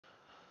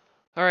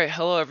Alright,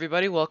 hello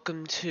everybody,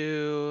 welcome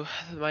to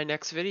my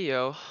next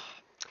video,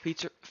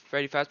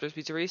 Freddy Fazbear's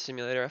Pizzeria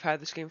Simulator. I've had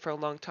this game for a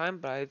long time,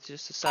 but I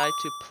just decided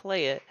to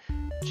play it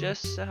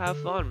just to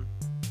have fun.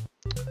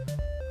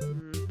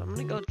 I'm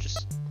gonna go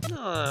no,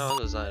 I'll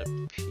design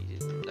a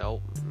pizza,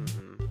 nope,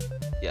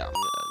 yeah, I'm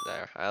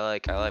there. I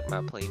like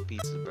my plain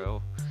pizza,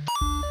 bro.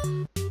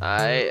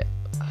 How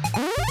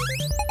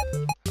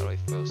do I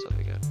throw stuff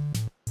again?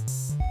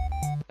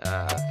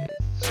 Okay,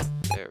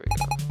 there we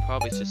go.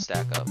 Probably just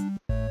stack up.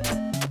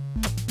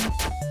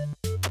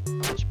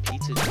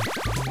 Pizza kid.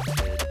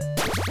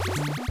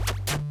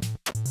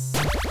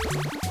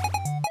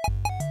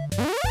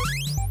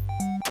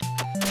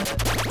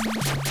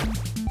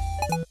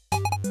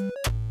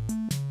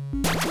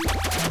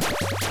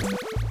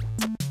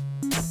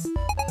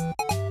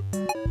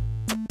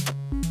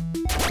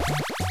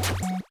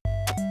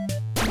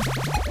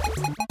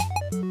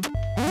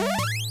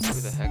 Who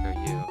the heck are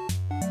you?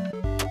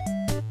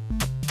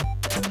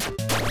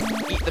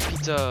 Eat the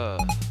pizza!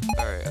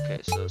 Alright, okay,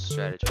 so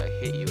strategy. I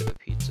hit you with a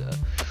pizza.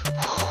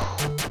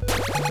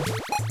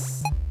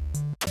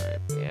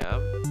 Alright, yeah.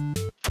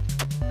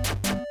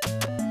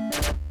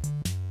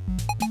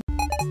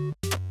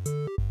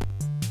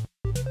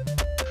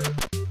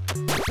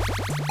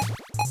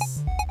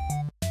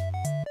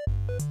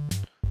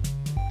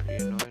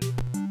 Pretty annoying.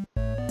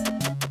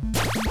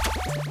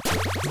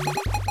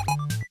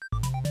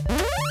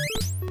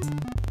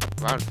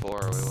 Round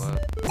 4, we won.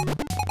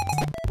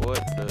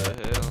 What the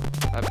hell?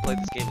 I haven't played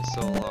this game in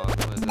so long.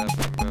 What is that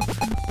from, bro?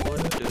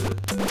 What the?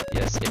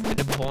 Yes,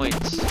 infinite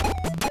points.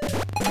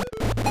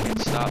 Can't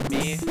stop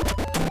me.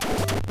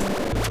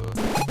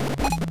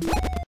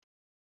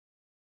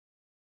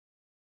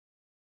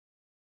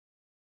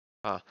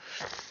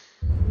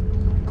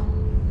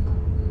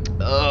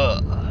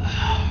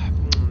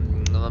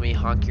 Let me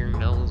honk your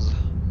nose.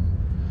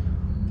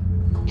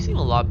 You seem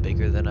a lot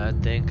bigger than I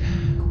think.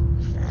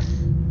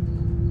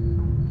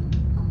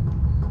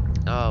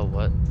 Oh,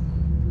 what?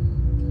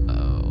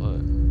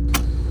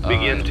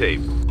 Begin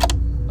tape.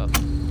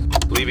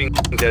 Leaving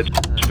dead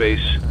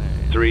space.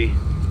 3,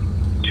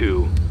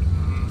 2,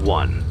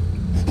 1.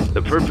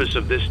 The purpose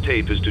of this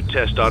tape is to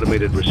test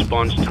automated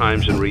response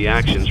times and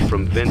reactions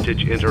from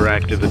vintage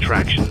interactive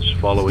attractions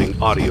following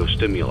audio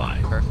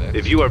stimuli. Perfect.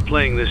 If you are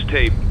playing this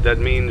tape, that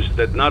means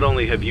that not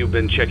only have you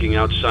been checking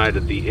outside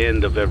at the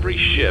end of every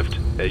shift,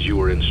 as you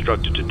were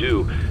instructed to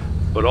do,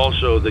 but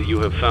also that you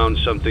have found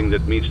something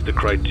that meets the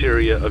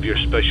criteria of your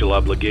special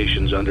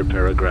obligations under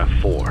paragraph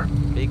 4.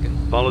 Bacon.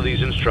 Follow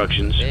these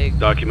instructions,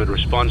 document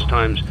response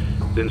times,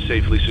 then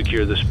safely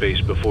secure the space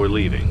before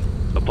leaving.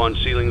 Upon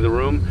sealing the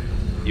room,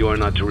 you are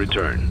not to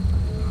return.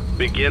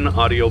 Begin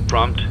audio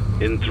prompt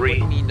in 3,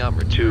 2, 1.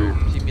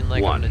 You mean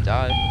like I'm gonna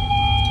die?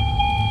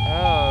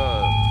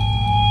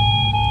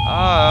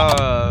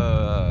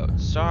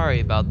 Sorry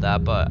about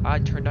that, but I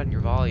turned on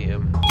your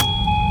volume.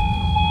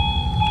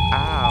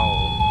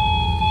 Ow.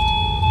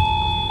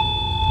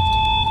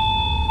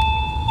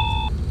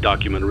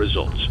 Document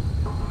results.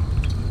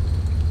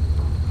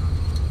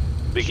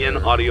 Begin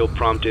audio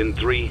prompt in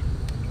 3,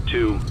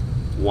 2,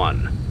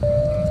 1.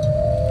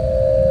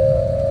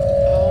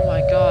 Oh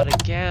my god,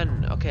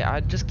 again. Okay,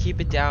 I just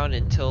keep it down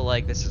until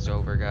like this is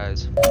over,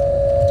 guys. Can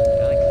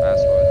I like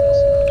fast forward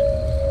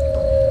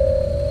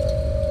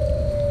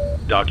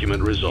this?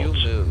 Document results.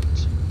 You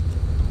moved,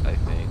 I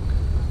think.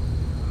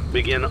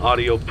 Begin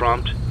audio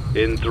prompt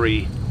in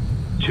 3,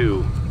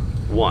 2,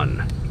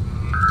 1.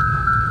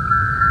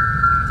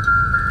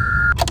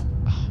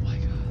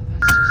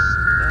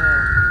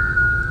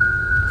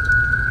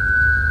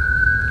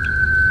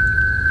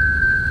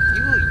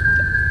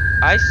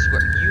 I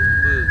swear, you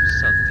moved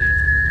something.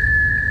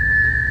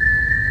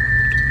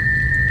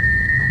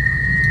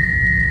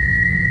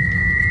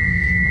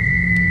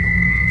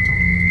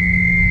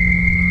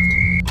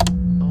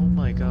 Oh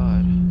my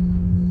god.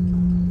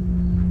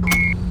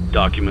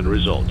 Document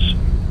results.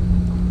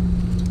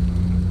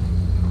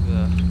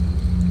 Ugh.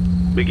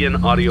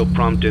 Begin audio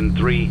prompt in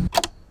 3,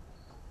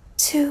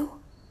 2,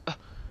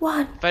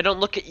 1. If I don't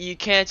look at you, you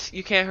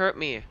can't hurt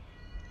me.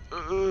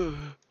 Ugh.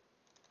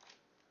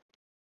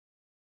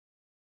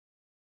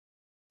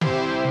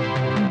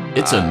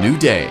 It's a new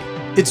day.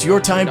 It's your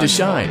time to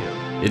shine.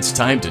 It's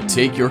time to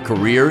take your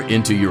career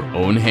into your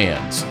own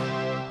hands.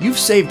 You've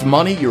saved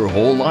money your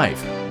whole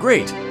life.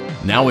 Great.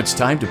 Now it's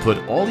time to put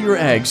all your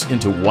eggs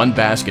into one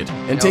basket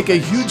and take a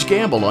huge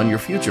gamble on your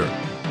future.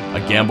 A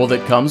gamble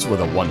that comes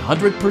with a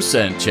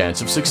 100%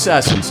 chance of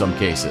success in some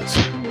cases.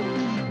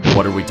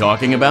 What are we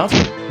talking about?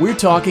 We're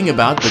talking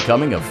about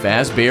becoming a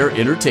Fazbear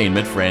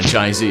Entertainment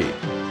franchisee.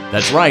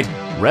 That's right,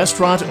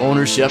 restaurant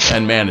ownership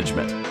and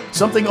management.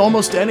 Something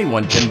almost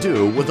anyone can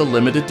do with a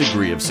limited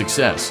degree of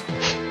success.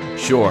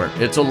 Sure,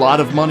 it's a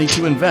lot of money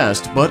to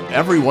invest, but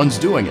everyone's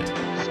doing it.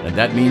 And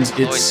that means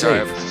it's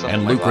safe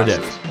and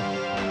lucrative.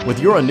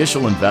 With your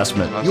initial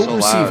investment, you'll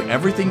receive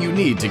everything you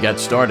need to get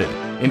started,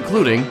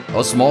 including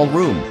a small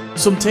room,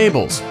 some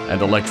tables,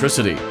 and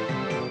electricity.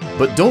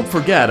 But don't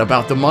forget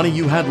about the money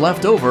you had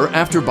left over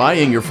after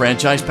buying your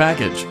franchise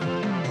package.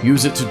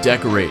 use it to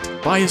decorate,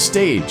 buy a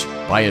stage,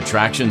 buy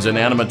attractions and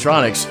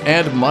animatronics,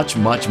 and much,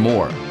 much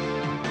more.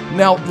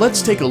 Now,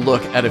 let's take a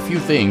look at a few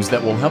things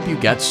that will help you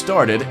get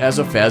started as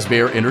a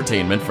Fazbear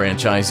Entertainment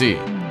franchisee,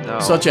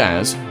 such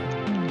as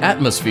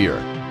atmosphere.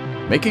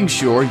 Making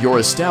sure your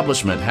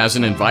establishment has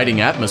an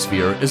inviting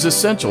atmosphere is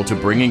essential to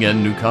bringing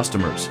in new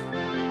customers.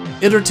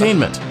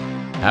 Entertainment.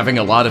 Having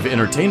a lot of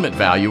entertainment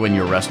value in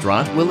your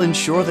restaurant will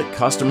ensure that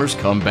customers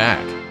come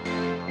back.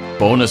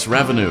 Bonus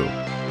revenue.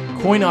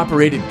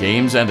 Coin-operated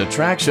games and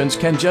attractions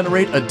can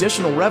generate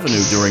additional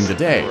revenue during the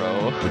day,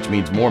 which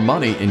means more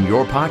money in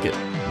your pocket,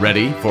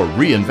 ready for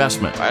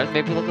reinvestment.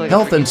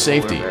 Health and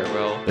safety.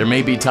 There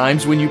may be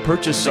times when you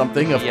purchase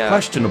something of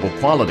questionable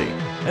quality,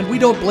 and we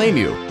don't blame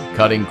you.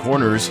 Cutting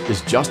corners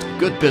is just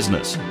good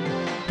business.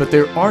 But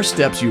there are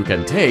steps you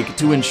can take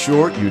to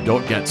ensure you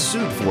don't get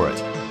sued for it.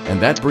 And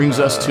that brings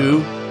us to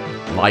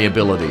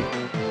liability.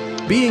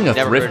 Being a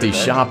thrifty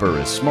shopper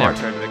is smart,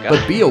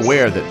 but be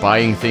aware that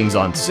buying things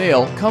on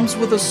sale comes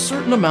with a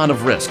certain amount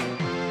of risk.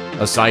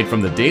 Aside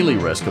from the daily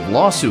risk of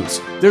lawsuits,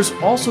 there's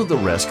also the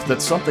risk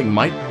that something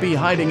might be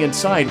hiding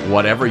inside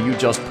whatever you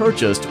just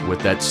purchased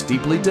with that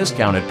steeply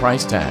discounted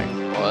price tag.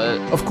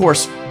 Of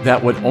course,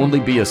 that would only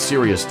be a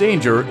serious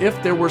danger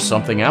if there were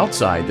something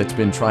outside that's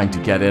been trying to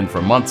get in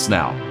for months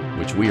now,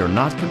 which we are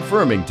not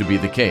confirming to be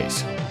the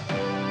case.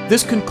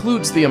 This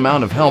concludes the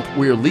amount of help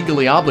we are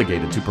legally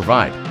obligated to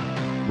provide.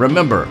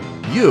 Remember,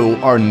 you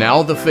are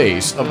now the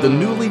face of the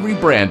newly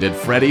rebranded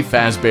Freddy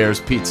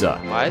Fazbear's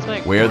Pizza.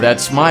 Wear that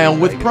smile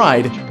with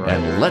pride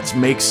and let's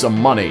make some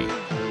money.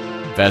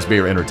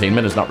 Fazbear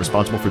Entertainment is not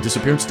responsible for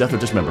disappearance, death, or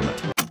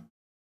dismemberment.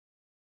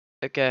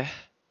 Okay.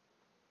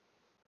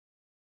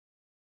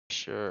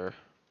 Sure.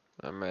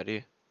 I'm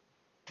ready.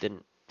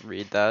 Didn't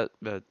read that,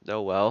 but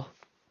oh well.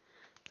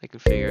 I can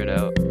figure it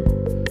out.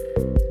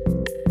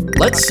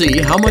 Let's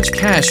see how much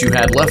cash you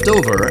had left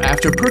over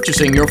after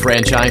purchasing your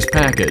franchise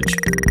package.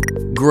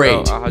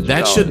 Great,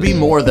 that should be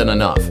more than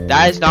enough.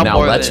 That is not now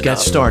more let's than get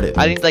enough. started.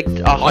 I think like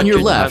on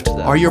your left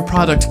are your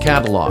product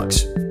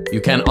catalogs. You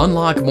can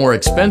unlock more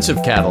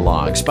expensive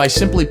catalogs by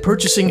simply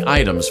purchasing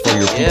items for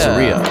your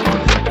pizzeria.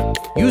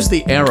 Use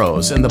the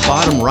arrows in the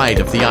bottom right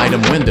of the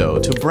item window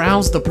to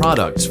browse the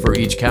products for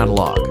each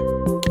catalog.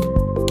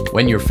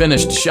 When you're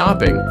finished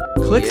shopping,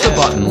 click the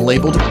button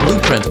labeled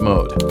Blueprint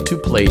Mode to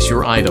place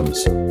your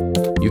items.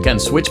 You can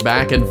switch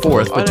back and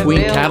forth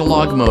between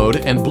Catalog Mode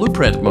and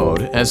Blueprint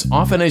Mode as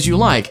often as you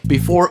like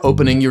before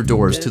opening your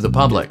doors to the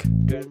public.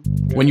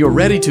 When you're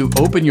ready to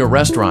open your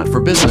restaurant for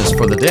business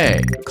for the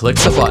day, click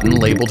the button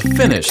labeled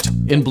Finished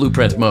in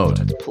Blueprint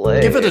Mode.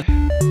 Give it a...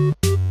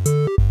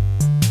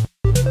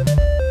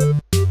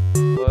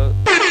 What?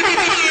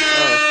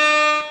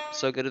 Oh.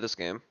 So good at this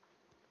game.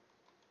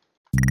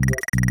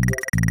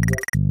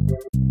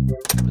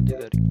 I'm gonna do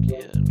that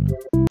again.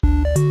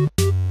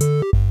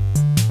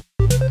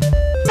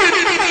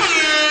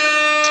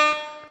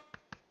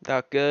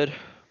 Not good.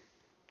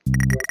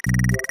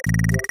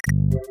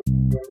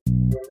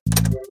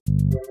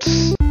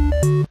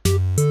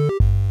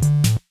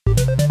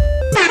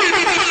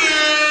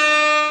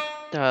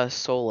 That's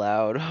so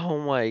loud. Oh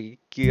my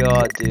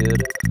god,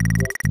 dude.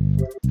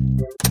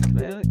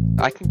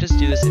 I can just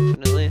do this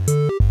infinitely.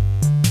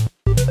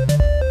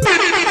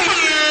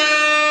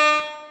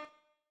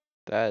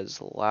 That is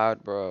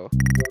loud, bro.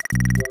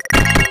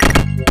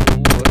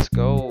 Ooh, let's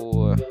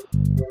go.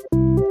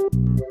 I'm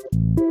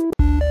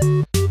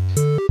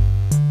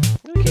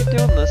gonna keep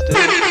doing this, dude.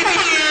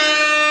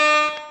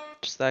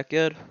 Just that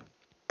good.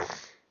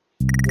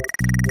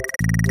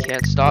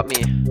 Can't stop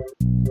me.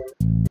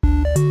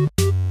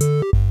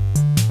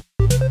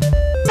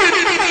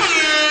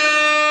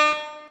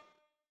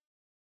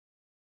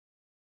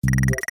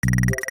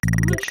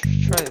 I'm gonna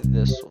try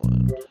this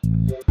one.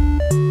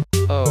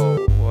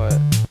 Oh, what?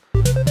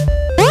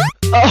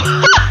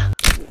 Oh!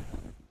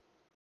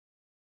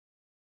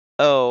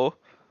 Oh.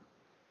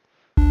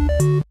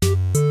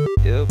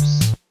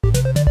 Oops.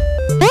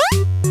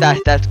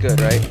 That's good,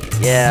 right?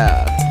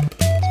 Yeah.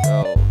 Let's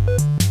go.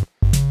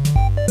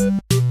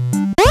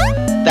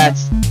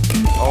 That's...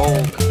 Oh,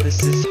 God,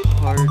 this is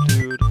hard,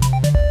 dude.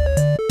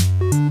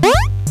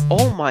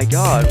 Oh my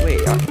god,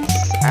 wait, this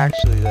is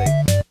actually like...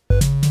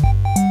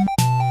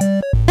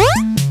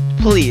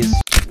 Please.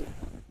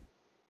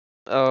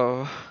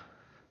 Oh.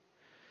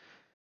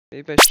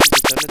 Maybe I shouldn't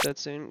have done it that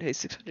soon. Hey,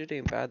 600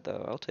 ain't bad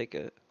though, I'll take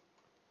it.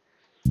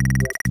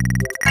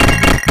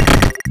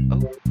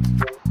 Oh.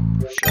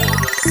 Sure.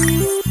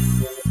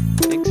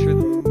 Thanks for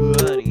the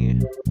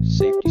money.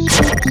 Safety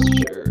straps,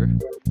 sure.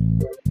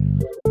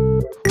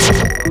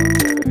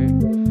 Alright.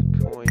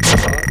 Coin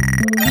pot.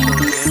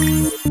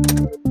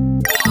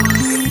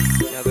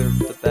 Yeah, they're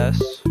the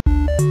best.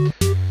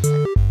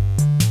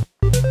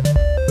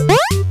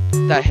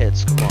 That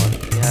hits, come on.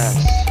 Yes.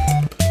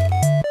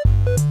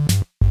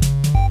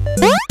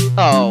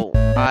 Oh,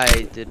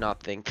 I did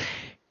not think.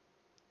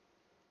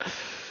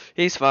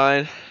 He's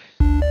fine.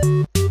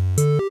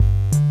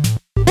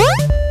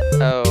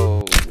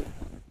 Oh.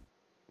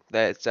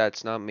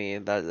 That's not me.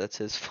 That's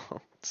his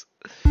fault.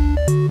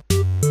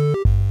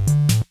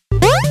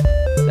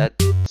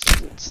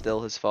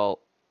 still his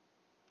fault.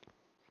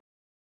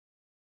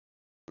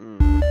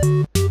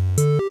 Mm.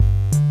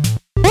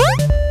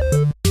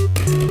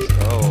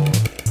 So,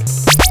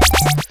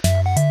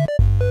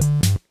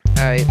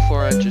 alright,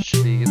 400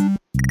 should be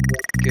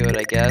good,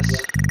 I guess.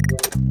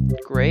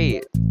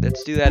 Great,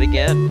 let's do that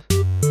again.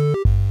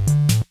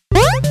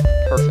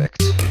 Perfect.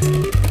 If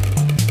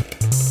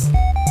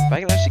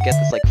I can actually get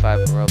this like 5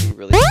 in a row, I'll be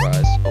really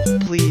surprised. Oh,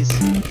 please.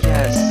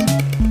 Yes.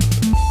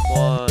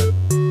 One.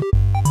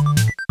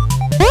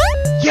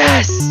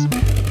 Yes!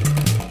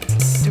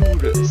 Dude,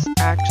 this is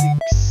actually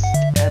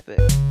epic.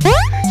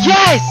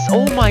 Yes!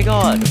 Oh my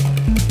god!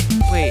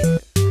 Wait.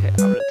 Okay, I'm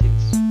gonna take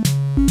this.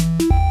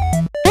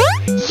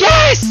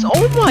 Yes!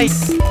 Oh my...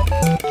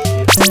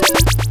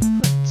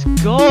 Let's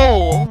go!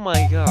 Oh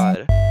my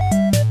god.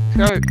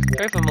 Sorry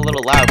if I'm a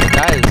little loud, but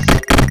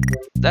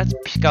that's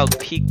got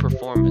peak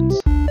performance.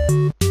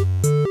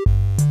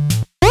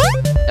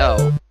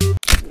 Oh.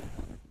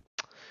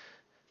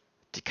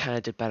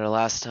 Kinda did better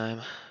last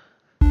time.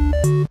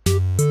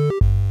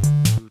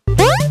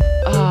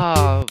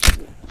 Ah,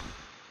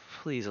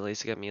 please at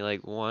least get me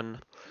like 3 more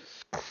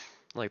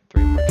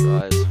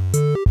tries.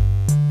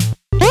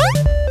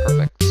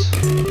 Perfect.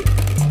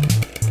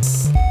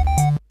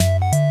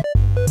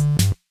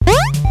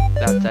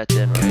 That's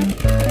in, right?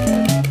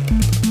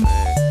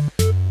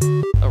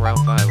 Oh, round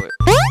 5. Wait.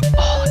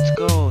 Oh, let's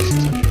go.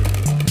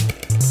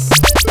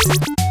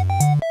 600.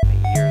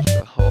 Years,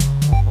 bro.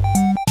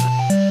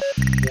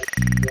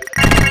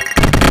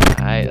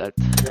 I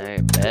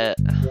bet.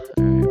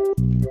 Alright.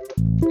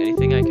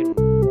 Anything I can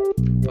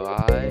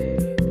buy?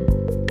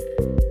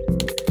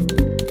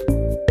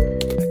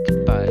 I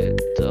could buy a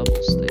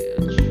double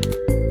stage.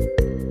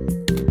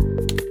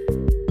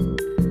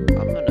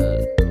 I'm gonna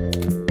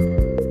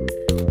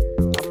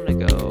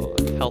go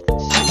health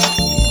and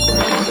safety.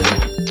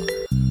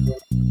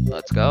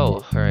 Let's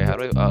go. Alright, how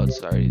do I... Oh,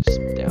 it's already just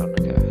down.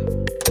 Okay.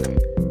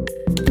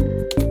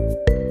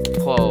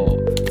 Whoa.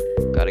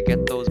 Gotta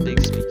get those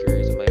big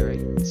speakers, am I right?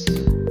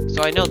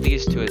 So I know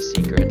these two as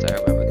secrets, I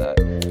remember that.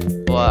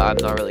 But I'm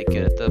not really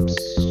good at them,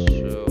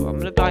 so I'm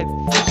gonna buy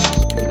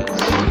this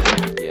because,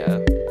 yeah.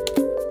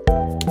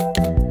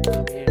 I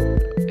mean,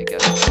 I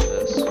guess I'll do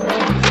this.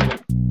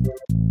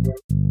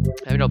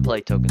 I have no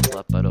play tokens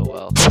left, but oh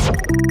well.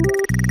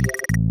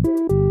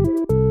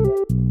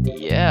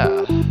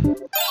 Yeah.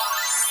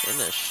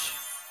 Finished.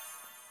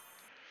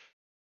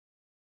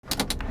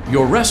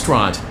 Your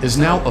restaurant is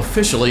now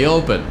officially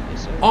open.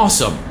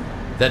 Awesome!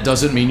 That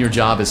doesn't mean your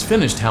job is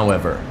finished,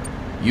 however.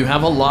 You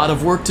have a lot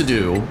of work to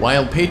do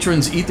while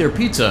patrons eat their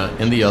pizza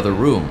in the other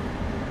room.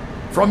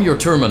 From your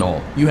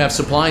terminal, you have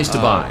supplies to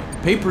buy,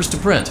 papers to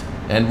print,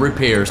 and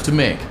repairs to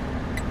make.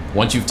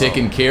 Once you've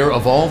taken care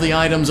of all the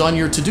items on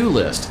your to-do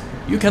list,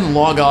 you can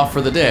log off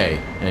for the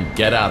day and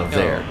get out of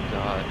there.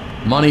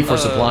 Money for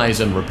supplies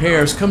and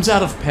repairs comes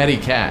out of petty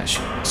cash,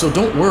 so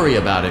don't worry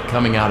about it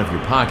coming out of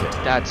your pocket.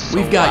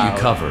 We've got you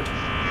covered.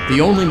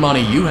 The only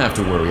money you have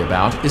to worry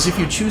about is if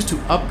you choose to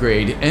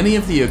upgrade any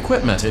of the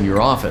equipment in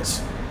your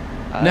office.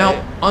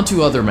 Now,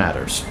 onto other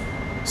matters.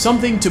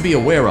 Something to be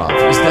aware of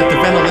is that the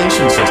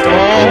ventilation system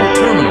in your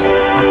terminal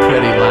are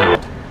pretty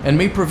loud and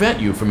may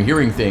prevent you from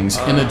hearing things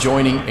in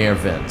adjoining air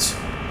vents.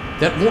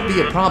 That won't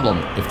be a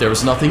problem if there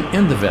is nothing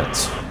in the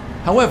vents.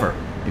 However,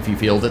 if you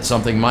feel that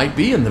something might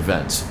be in the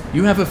vents,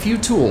 you have a few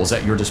tools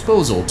at your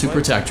disposal to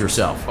protect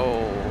yourself.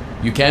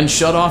 You can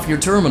shut off your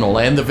terminal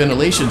and the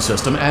ventilation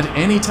system at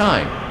any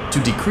time to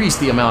decrease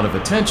the amount of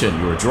attention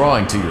you are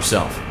drawing to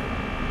yourself.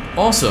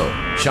 Also,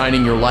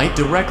 shining your light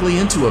directly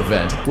into a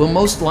vent will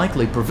most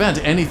likely prevent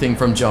anything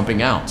from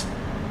jumping out.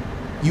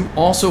 You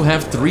also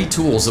have 3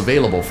 tools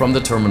available from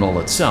the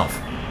terminal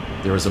itself.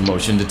 There is a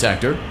motion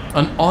detector,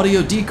 an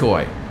audio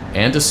decoy,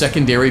 and a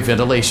secondary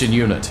ventilation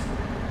unit.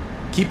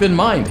 Keep in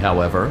mind,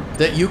 however,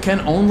 that you can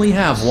only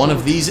have one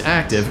of these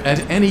active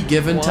at any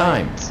given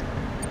time.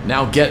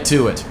 Now get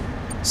to it.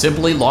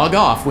 Simply log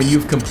off when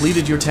you've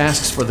completed your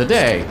tasks for the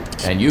day,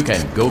 and you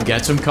can go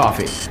get some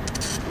coffee.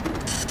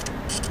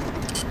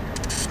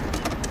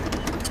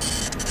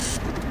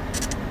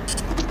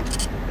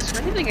 Is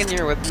there anything in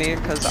here with me?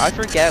 Because I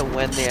forget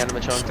when the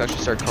animatronics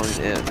actually start coming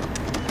in.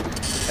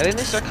 I think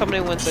they start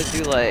coming in once I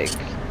do, like,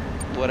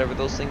 whatever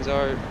those things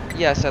are.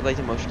 Yes, I'd like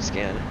to motion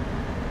scan.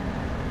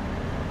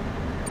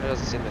 It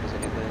doesn't seem like there's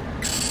anything.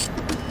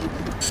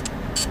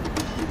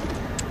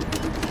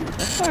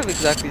 That's not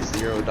exactly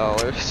 $0.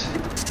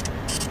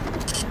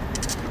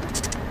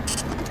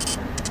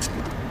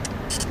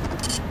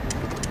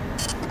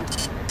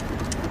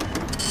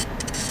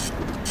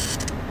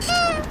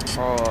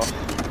 Oh.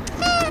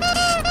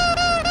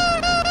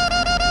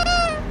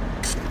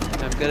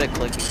 I'm good at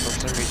clicking, for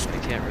some reason I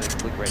can't really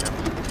click right now.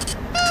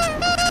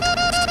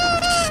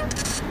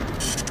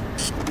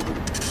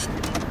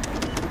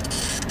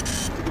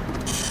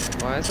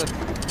 Why is that?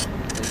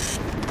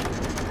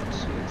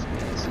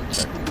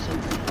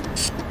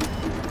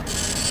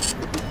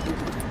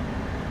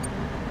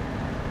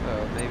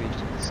 Oh, maybe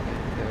just this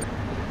game there.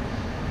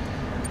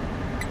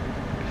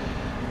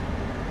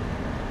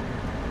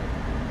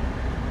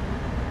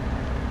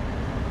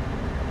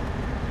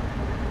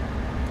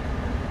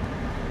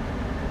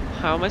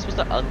 How am I supposed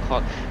to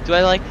unclog? Do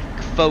I like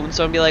phone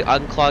someone and be like,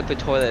 unclog the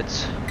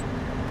toilets?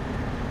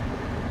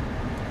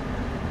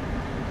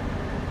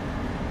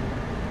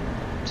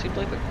 Seems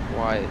like the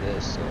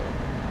quietest, so.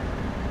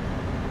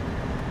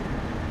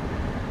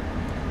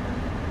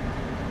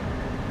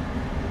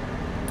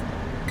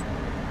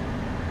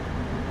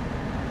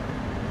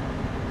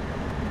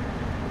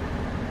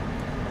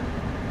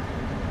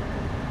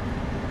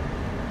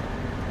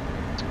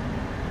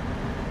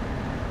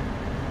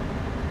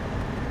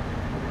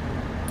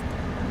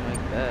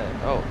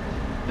 Oh,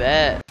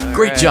 bet.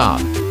 Great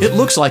job. It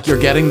looks like you're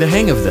getting the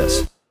hang of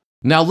this.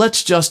 Now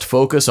let's just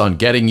focus on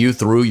getting you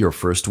through your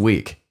first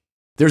week.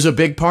 There's a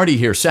big party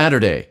here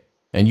Saturday,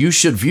 and you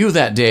should view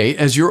that day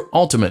as your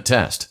ultimate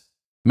test.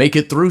 Make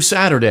it through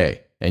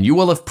Saturday, and you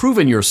will have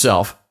proven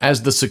yourself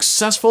as the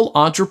successful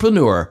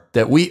entrepreneur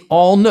that we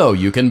all know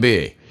you can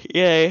be.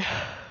 Yay.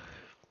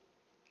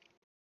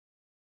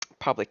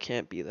 Probably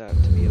can't be that,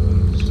 to be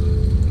honest.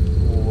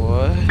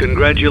 What?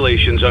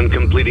 Congratulations on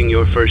completing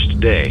your first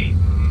day.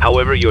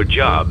 However, your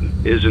job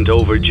isn't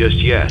over just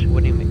yet.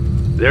 What do you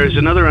mean? There is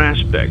another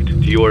aspect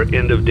to your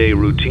end-of-day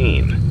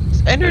routine.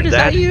 Ennard, is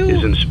that that you?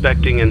 is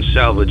inspecting and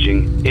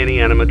salvaging any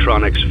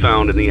animatronics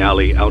found in the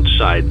alley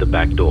outside the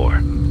back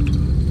door.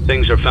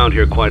 Things are found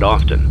here quite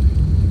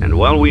often, and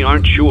while we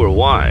aren't sure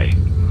why,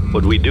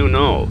 what we do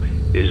know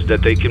is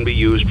that they can be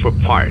used for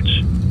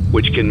parts,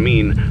 which can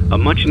mean a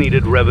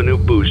much-needed revenue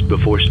boost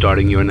before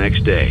starting your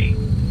next day.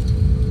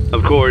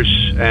 Of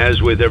course,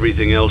 as with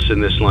everything else in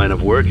this line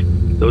of work,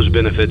 those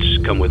benefits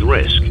come with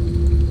risk.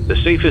 The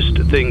safest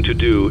thing to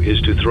do is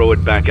to throw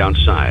it back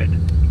outside,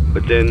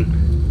 but then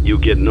you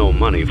get no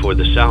money for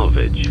the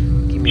salvage.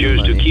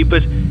 Choose to keep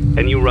it,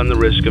 and you run the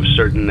risk of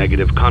certain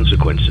negative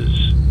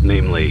consequences,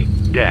 namely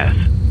death,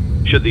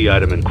 should the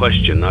item in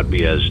question not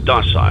be as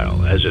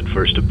docile as it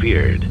first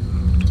appeared.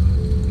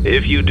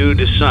 If you do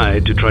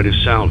decide to try to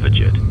salvage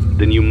it,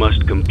 then you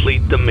must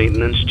complete the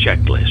maintenance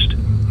checklist.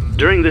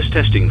 During this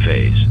testing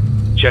phase,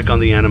 check on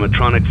the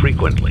animatronic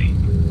frequently.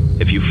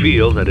 If you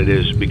feel that it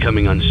is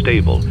becoming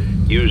unstable,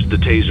 use the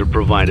taser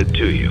provided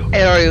to you.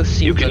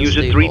 You can use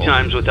it 3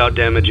 times without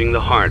damaging the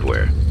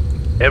hardware.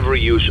 Every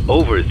use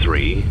over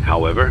 3,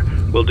 however,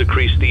 will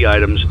decrease the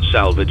item's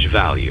salvage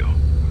value.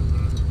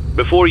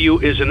 Before you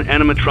is an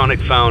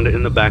animatronic found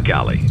in the back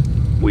alley.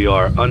 We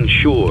are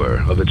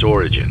unsure of its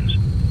origins.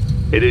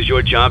 It is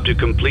your job to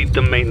complete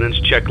the maintenance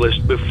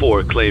checklist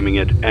before claiming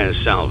it as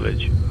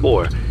salvage.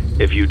 Or,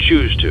 if you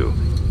choose to,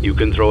 you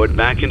can throw it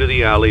back into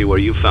the alley where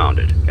you found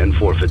it and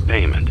forfeit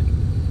payment.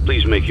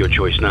 Please make your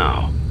choice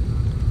now.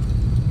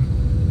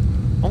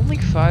 Only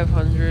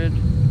 500.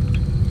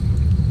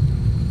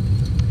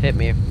 Hit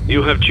me.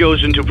 You have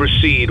chosen to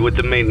proceed with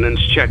the maintenance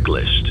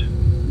checklist.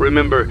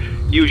 Remember,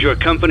 use your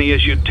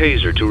company-issued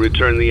taser to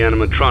return the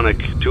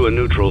animatronic to a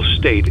neutral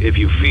state if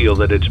you feel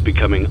that it's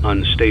becoming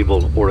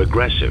unstable or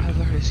aggressive.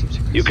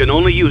 You can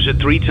only use it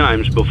 3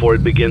 times before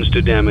it begins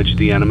to damage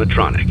the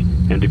animatronic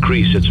and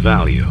decrease its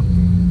value.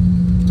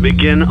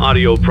 Begin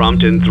audio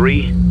prompt in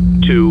 3,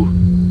 2,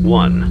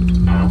 1.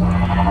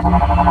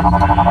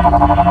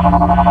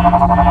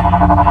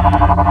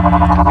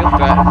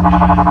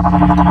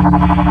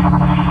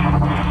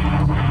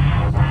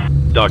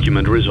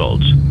 Document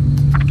results.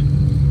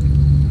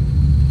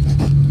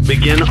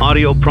 Begin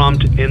audio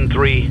prompt in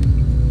 3,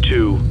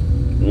 2,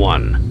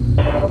 1.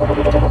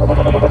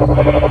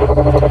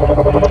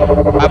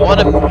 I want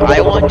to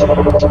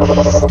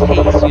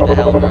tase you to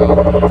hell, bro.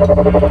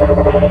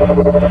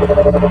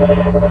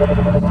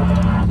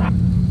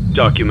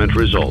 Document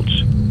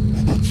results.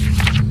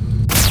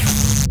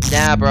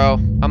 Nah, bro.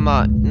 I'm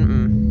not.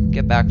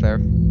 Get back there.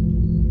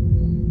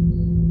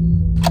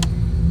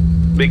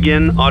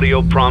 Begin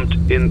audio prompt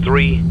in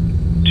 3,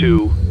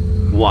 2,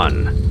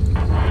 1.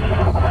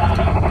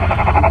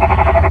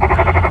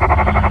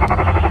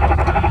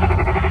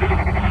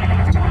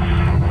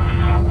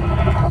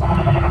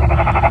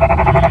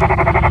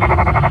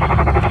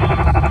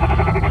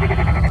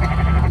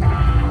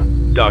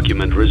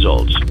 Document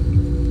results.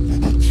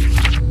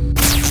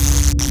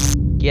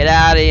 Get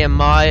out of here,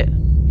 mate.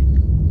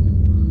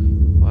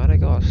 Why'd I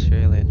go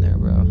Australian there,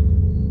 bro?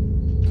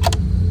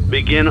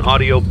 Begin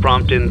audio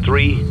prompt in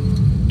 3,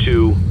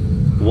 2,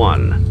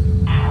 1.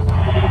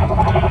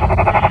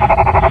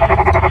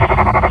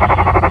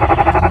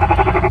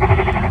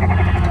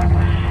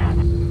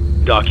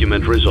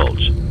 Document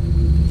results.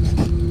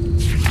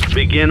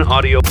 Begin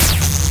audio.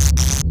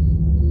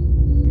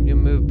 You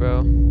move,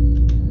 bro.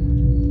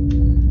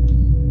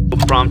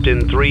 Prompt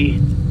in 3,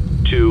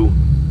 2,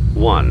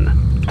 1.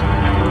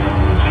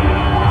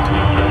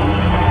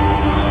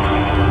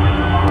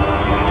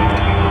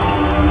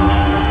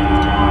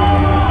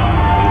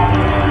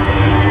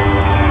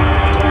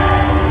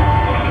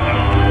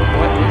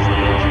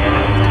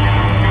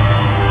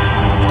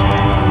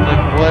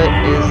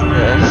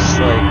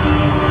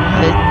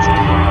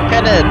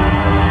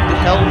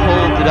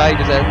 hellhole did I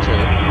just enter?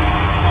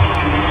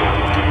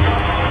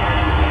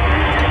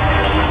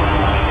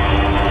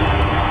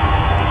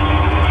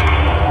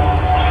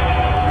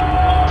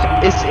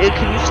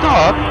 Can you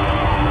stop?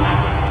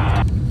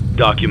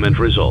 document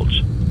results.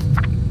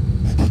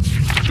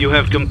 You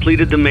have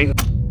completed the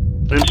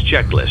maintenance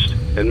checklist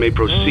and may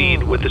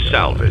proceed with the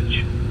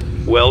salvage.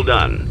 Well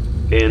done.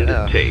 End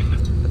tape.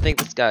 I think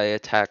this guy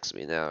attacks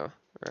me now,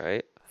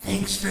 right?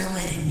 Thanks for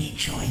letting me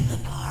join the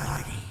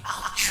party.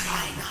 I'll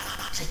try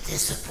not to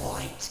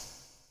disappoint.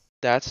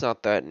 That's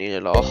not that neat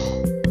at all.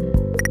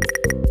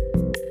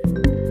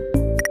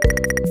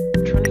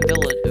 Turning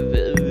village.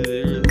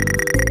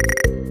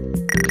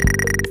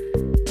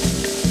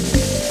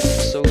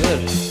 So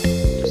good.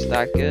 Just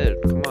that good.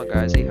 Come on,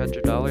 guys.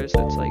 $800.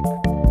 That's like.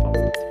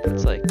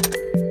 That's like.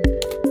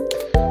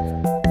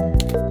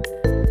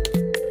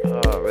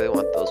 Oh, I really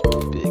want those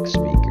big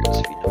speakers,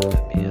 if you know what I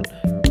mean.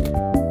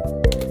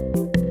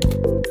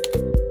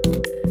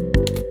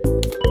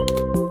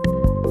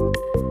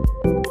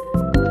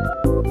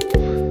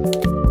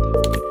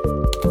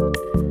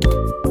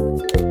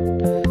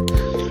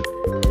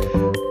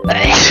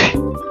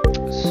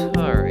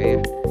 Sorry.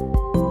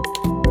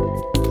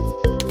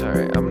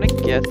 Alright, I'm gonna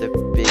get the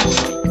big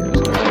speakers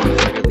because I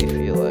really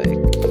feel like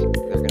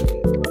they're gonna be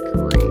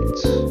great.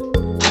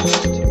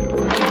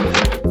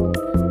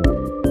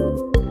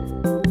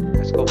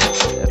 Let's go.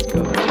 Let's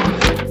go.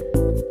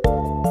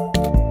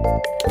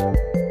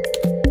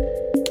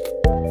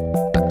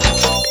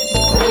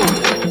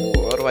 Ooh,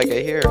 what do I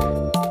get here?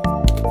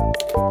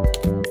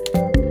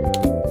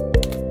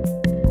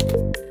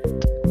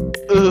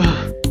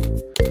 Ugh.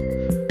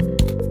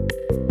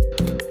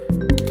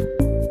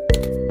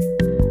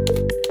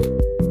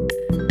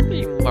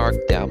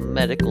 Marked down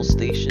medical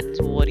stations.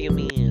 What do you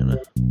mean?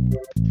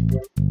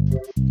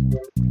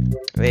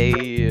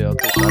 Hey, I'll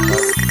take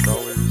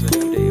 $500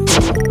 any day of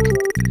the week.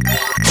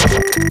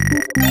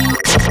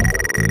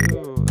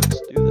 Ooh, let's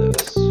do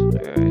this.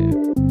 Alright.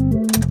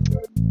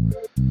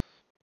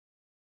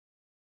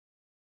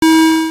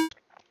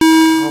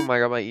 Oh my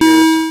god, my ears.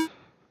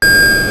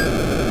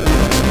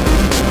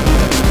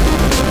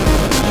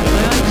 Should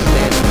I like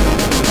stand and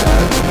do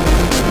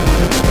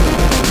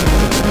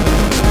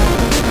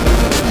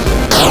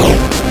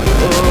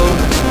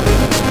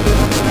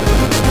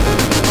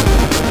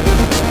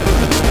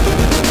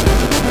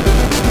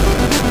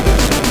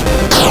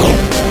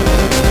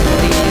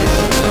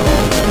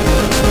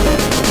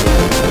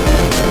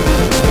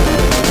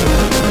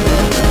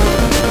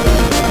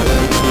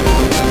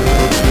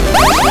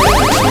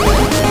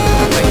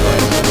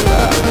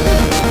that?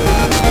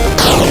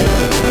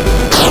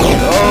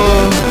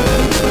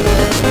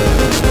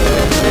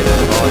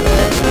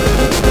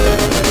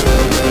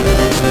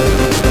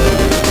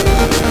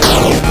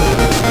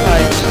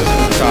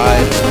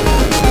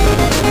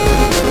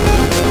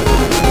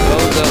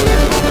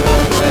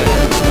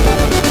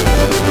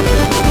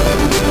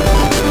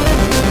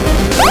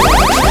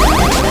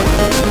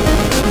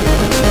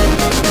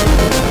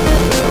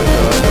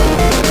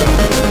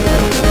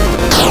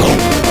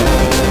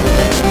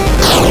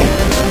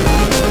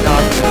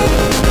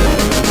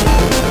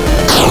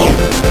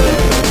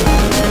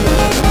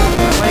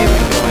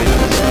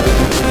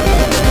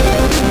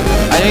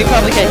 I know you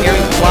probably can't hear me.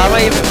 Why am I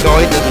even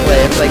going this way?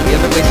 It's like the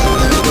other way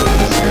seems a little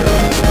easier.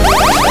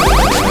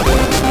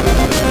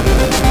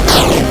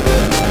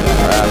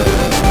 Crap.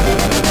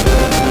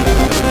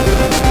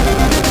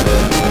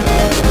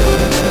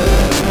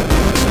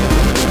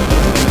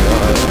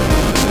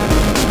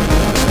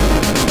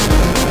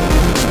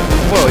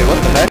 Whoa, wait, what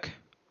the heck?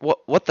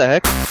 What the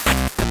heck?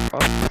 Oh.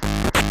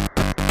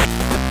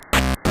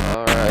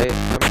 Alright,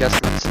 I'm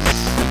guessing this is a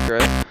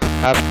secret. I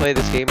haven't played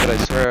this game, but I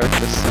swear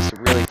this is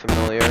really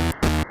familiar.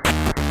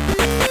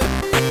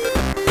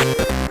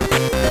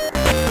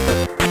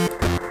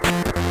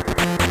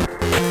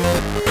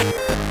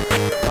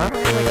 Why am I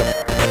in like a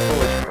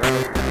purplish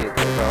brown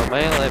vehicle, bro? Am I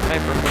in like my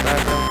purple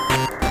background?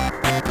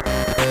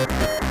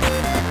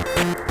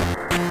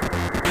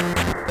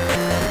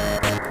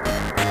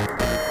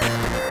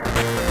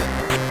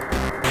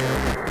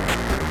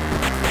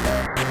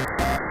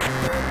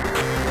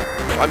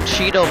 I'm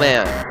Cheeto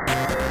Man.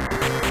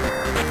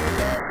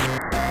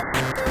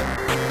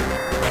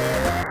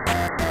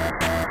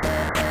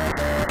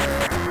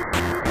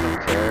 I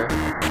don't care.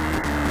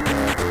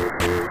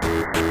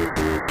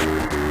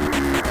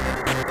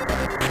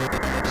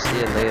 See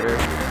you later.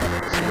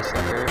 See you,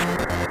 sucker.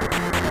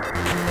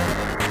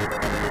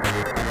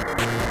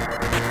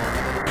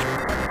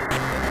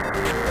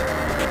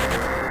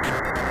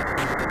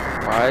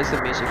 Why is the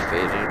music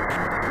fading?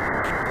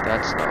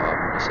 That's not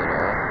ominous at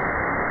all.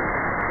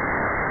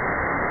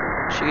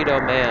 Cheeto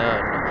Man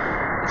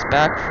is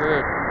back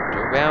for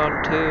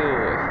round 2.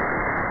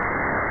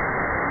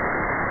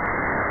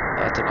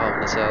 That's an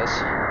ominous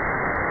house.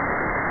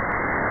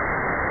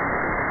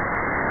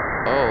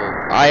 Oh,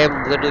 I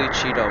am literally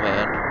Cheeto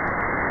Man.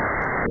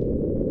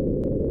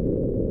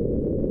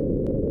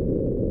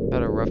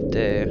 Had a rough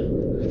day.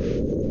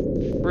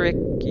 Frick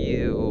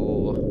you.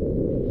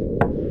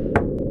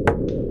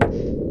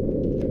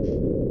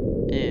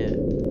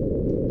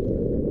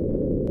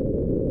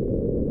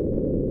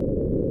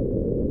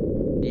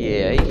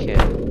 Yeah, you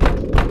can.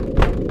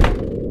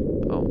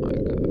 Oh my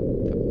god.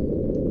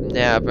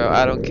 Nah, bro,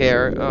 I don't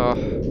care. Oh.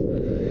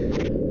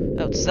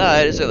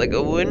 Outside, is there like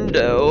a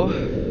window?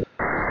 Maybe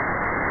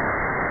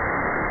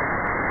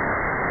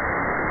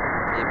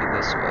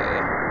this way.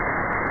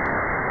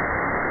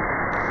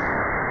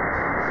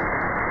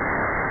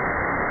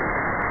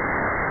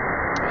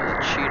 Oh, the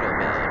Cheeto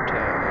Man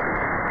time.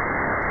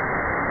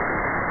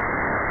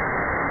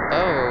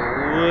 Oh,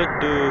 what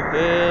the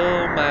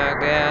hell, my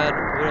god.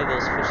 What are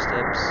those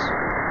footsteps?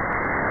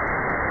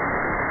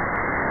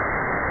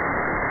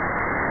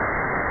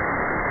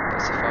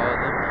 Guess I follow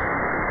them.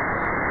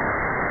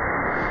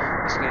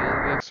 He's gonna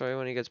leave the X-ray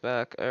when he gets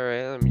back.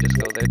 Alright, let me just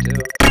go there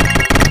too.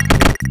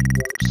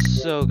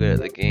 So good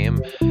at the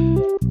game.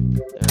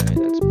 Alright,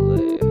 let's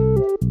play.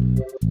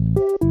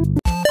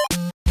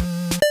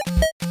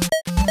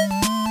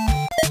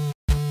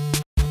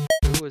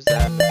 Who was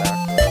that in the back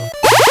row?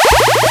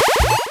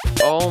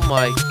 Oh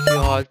my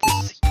god,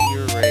 this is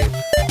ear rape.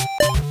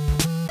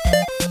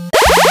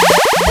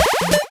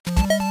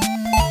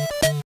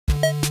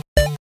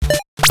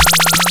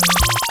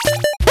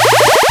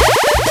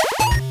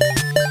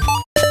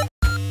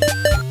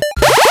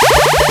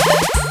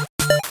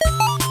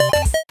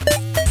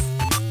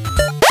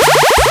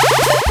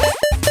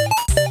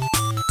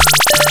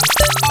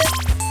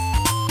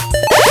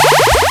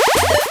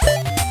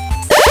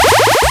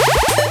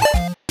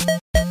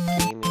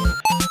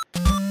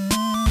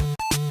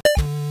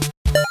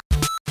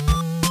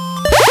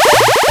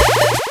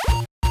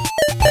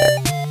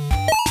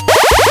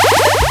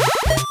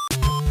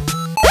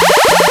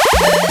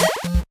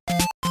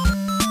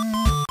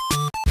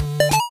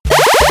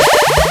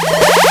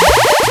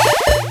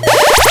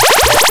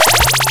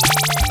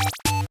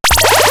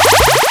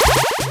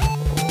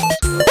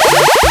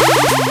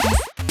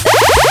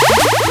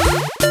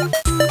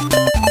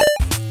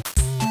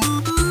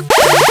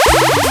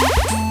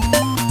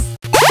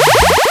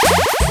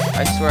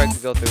 I swear I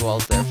could go through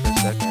walls there for a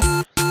second.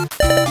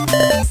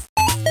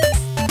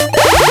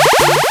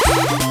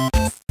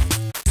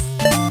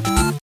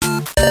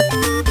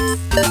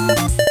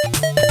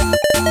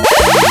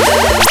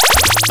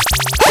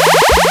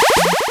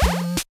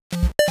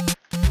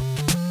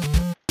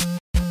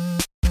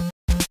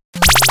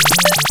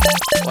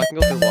 Oh, I can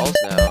go through walls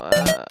now.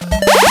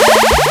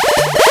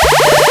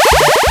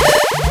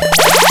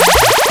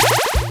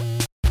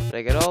 Did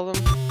I get all of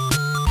them?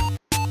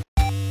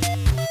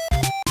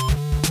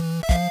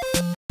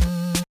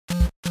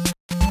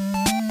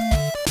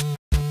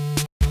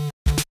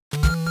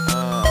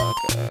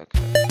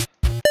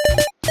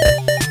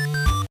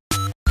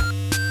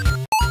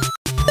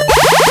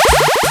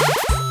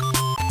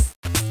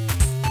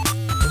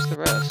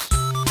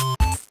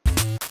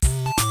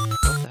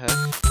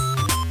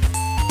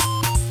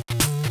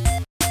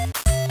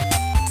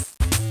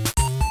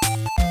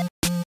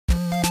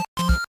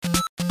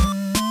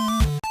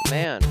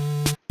 Man.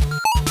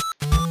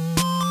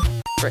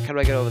 Frick, how do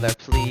I get over there?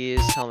 Please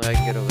tell me I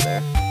can get over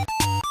there.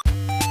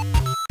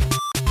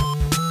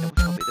 It would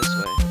probably be this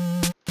way.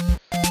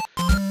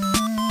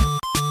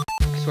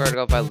 I swear to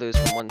God, if I lose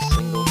from one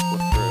single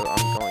flip through,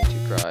 I'm going to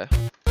cry.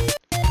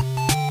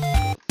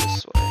 Go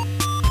this way.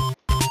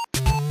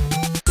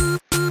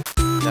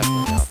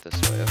 Definitely not this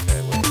way.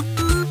 Okay, wait.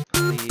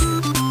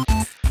 Please.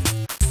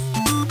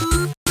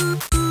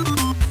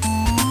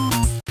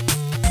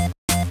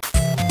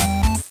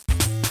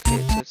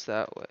 Okay, so it's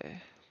that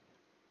way.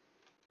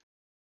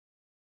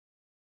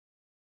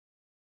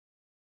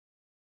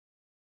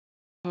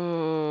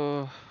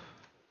 Oh.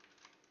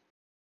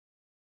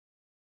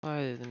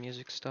 Why did the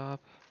music stop?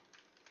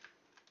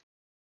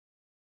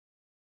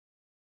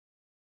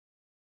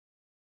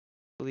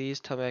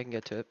 Please tell me I can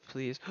get to it,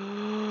 please.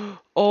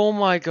 Oh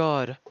my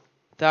god.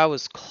 That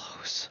was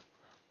close.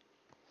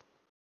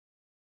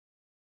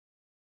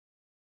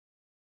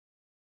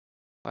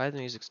 Why did the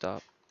music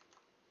stop?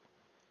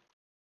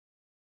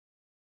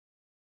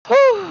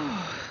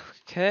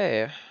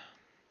 Okay.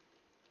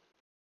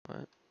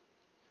 What?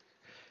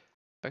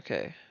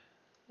 Okay.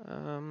 Let's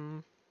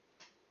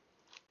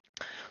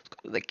go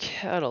to the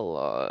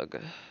catalog.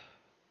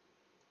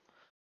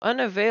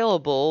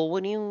 Unavailable?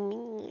 What do you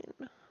mean?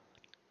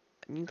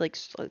 I need like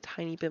a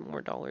tiny bit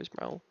more dollars,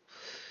 bro.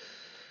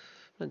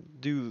 I'm gonna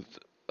do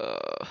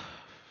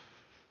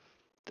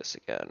this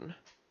again.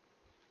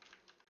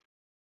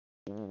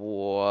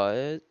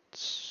 What?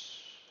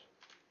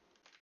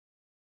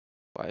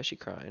 Why is she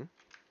crying?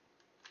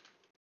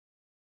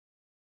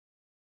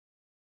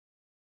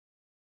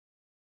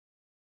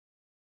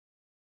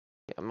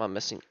 Yeah, I'm not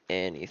missing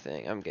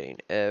anything. I'm getting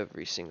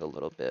every single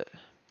little bit.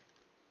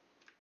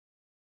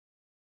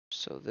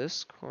 So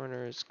this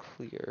corner is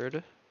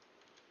cleared.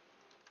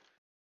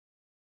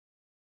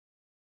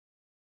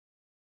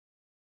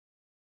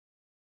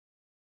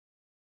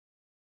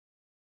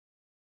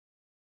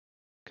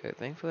 Okay,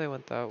 thankfully I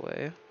went that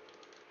way.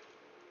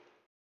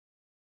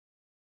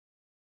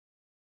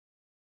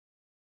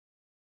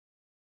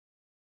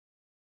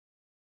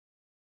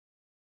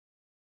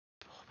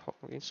 Oh,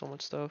 I'm getting so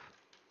much stuff.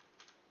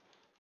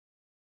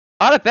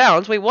 Out of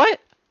bounds? Wait, what?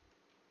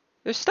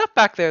 There's stuff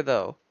back there,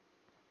 though.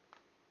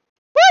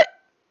 What?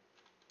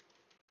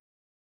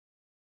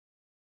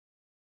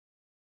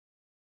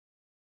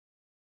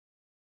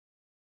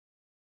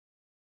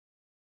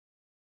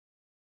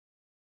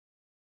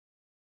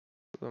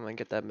 on,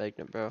 get that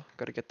magnet, bro.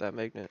 Gotta get that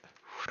magnet.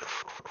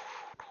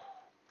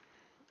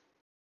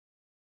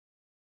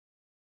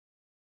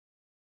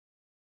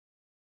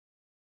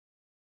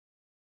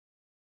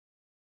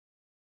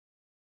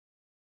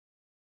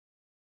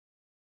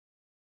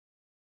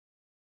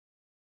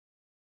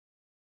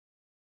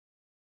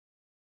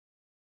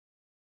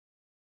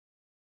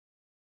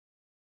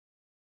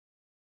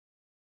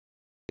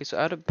 Okay, so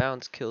out of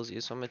bounds kills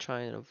you, so I'm gonna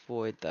try and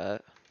avoid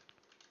that.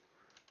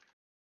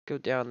 Go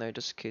down there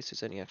just in case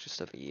there's any extra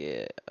stuff.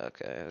 Yeah,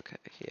 okay.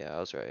 Yeah, I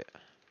was right.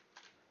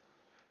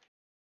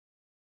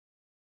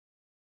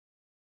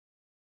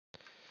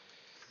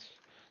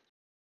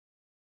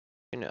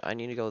 You know, I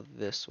need to go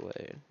this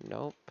way.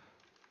 Nope.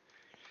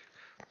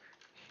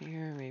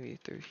 Here, maybe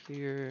through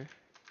here.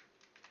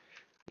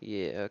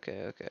 Yeah,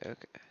 okay.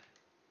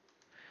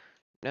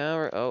 Now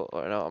we're, oh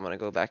no, I'm gonna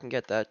go back and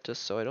get that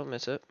just so I don't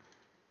miss it.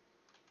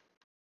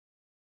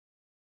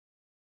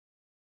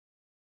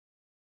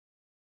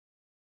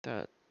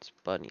 That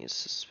bunny is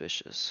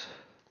suspicious.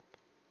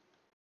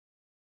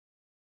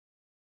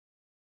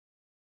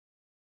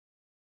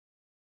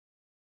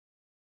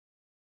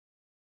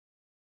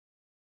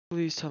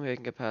 Please tell me I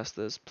can get past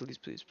this. Please.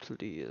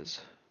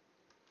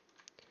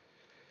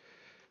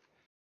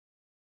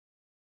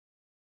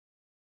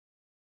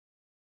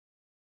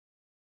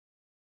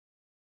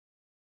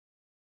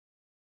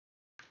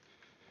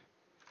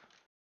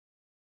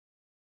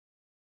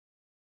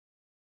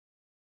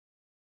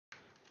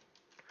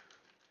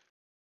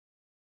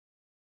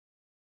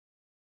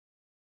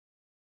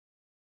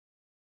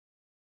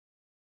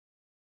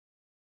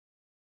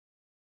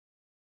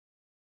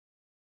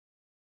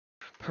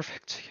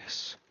 Perfect,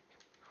 yes.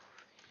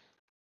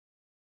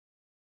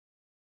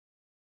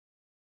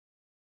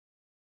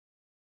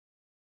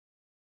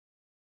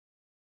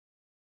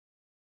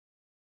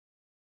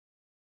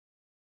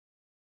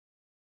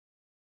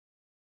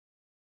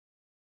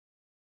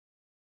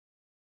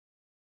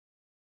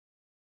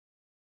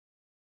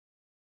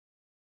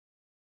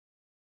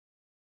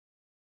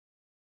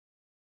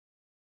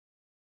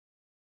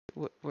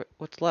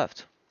 What's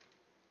left?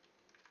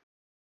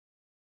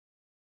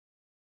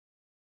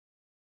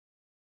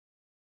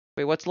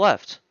 Wait, what's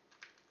left?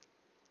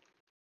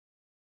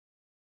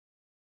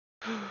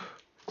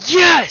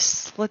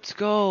 Yes! Let's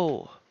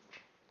go!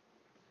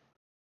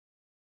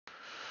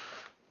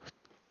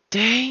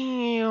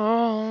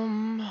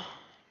 Damn!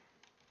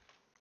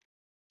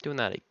 Doing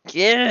that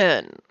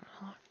again!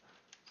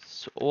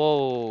 So,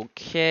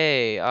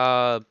 okay,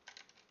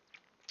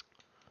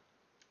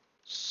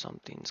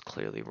 something's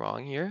clearly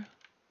wrong here.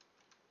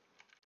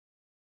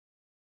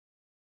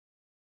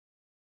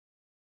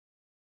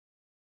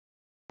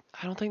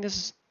 I don't think this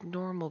is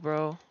normal,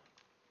 bro.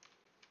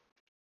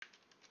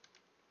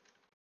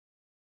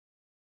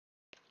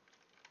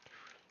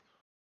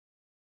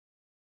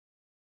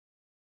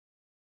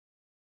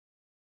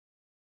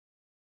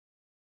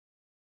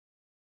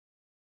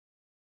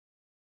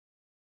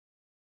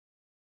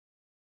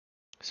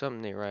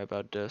 Something ain't right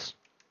about this.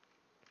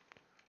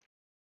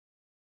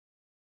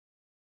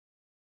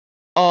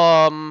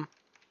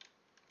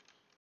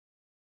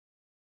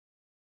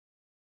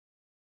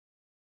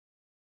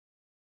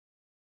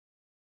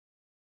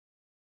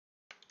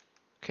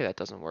 Okay, that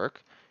doesn't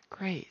work.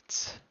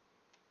 Great.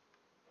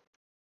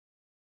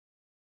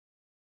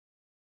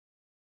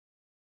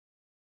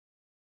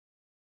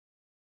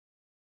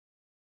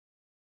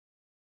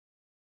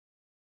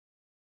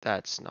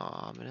 That's not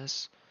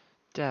ominous.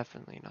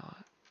 Definitely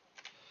not.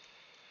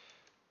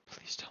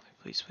 Please tell me,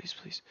 please.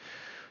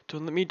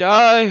 Don't let me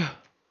die!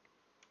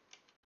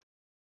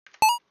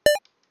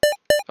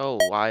 Oh,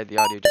 why did the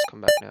audio just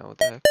come back now? What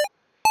the heck?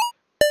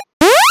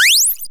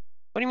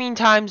 What do you mean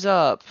time's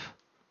up?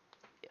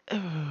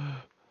 Oh,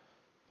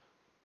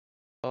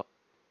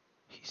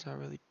 he's not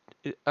really...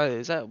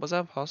 was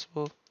that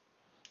possible?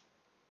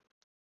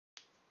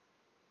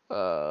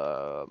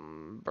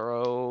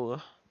 Bro.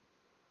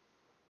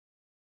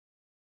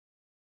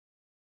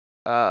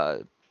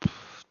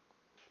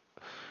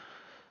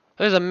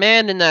 There's a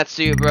man in that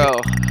suit, bro.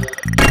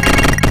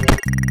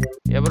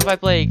 Yeah, what if I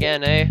play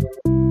again, eh?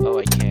 Oh,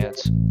 I can't.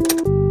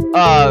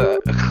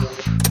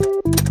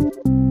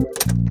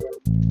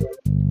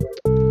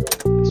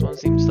 This one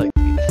seems like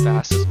to be the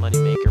fastest money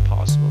maker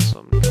possible, so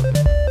I'm gonna go.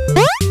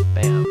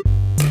 Bam.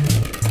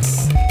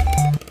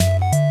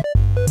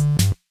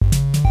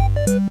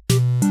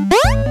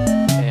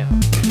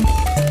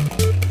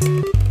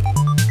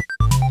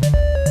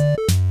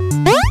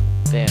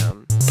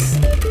 Bam.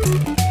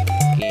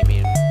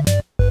 Gaming.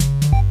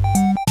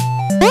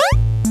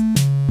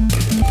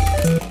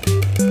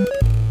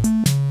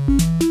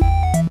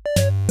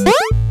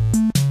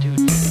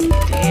 Dude,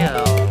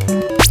 damn.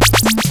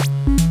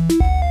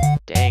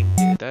 Dang,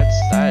 dude, that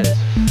is...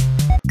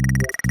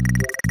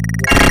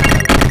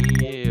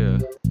 Yeah.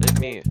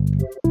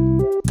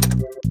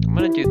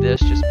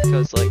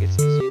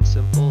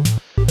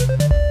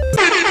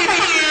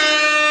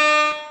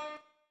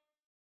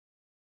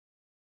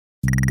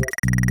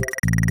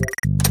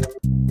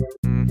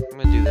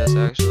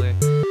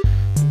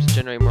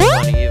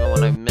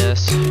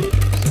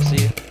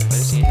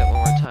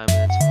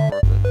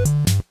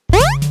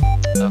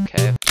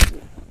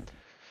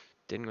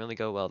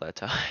 go well that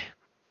time.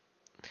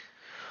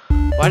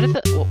 Why did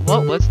that?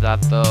 What was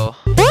that though?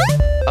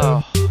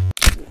 Oh,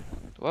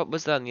 what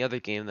was that in the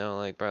other game though?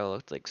 Like, bro,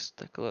 looked like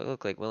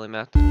Willie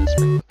Mack in the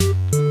Spring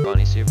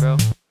Bonnie suit, bro.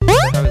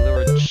 Look how we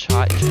lured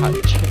children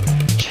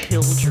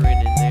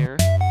in there.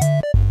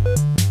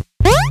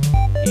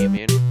 Yeah,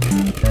 man.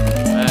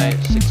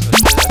 Alright, 6 foot. I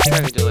think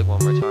I can do like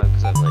one more time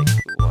because I've like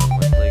one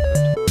more play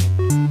clip.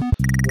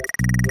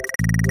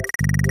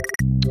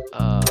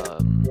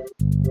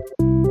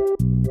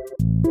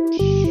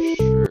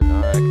 Sure.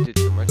 Alright, I can do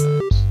 2 more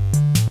times.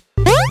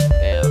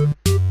 Bam.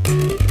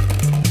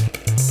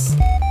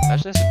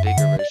 Imagine that's a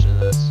bigger version of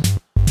this.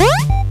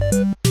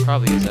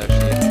 Probably is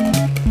actually.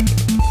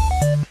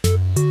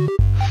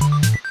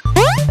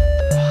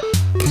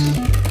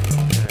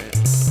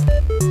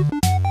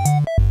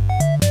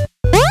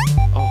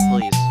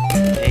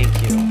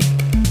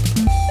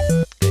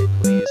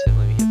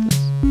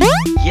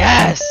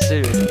 Yes,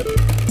 dude.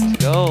 Let's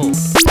go.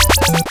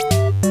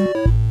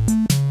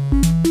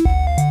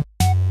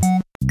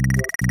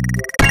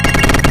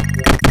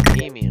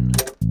 Gaming.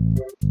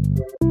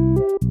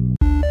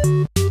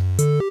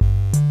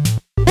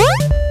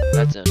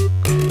 That's it.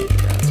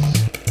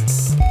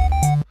 Yes.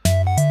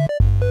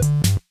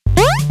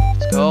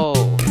 Let's go.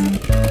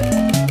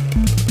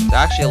 It's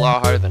actually a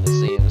lot harder than it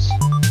seems.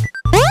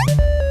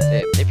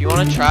 If you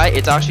want to try,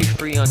 it's actually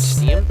free on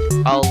Steam.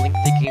 I'll link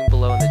the game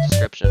below in the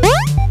description.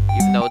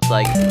 Even though it's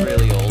like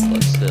really old,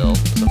 but still,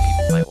 some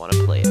people might want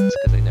to play it because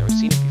they've never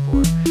seen it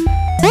before.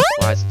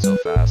 Why is it so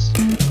fast?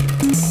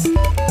 Let's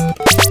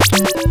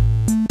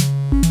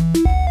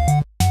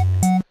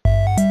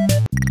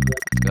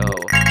go.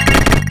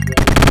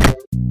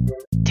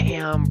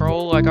 Damn,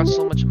 bro, I got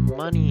so much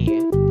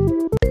money.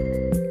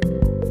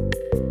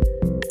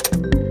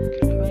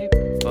 Can I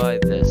buy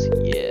this?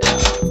 Yeah,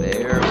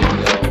 there we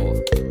go.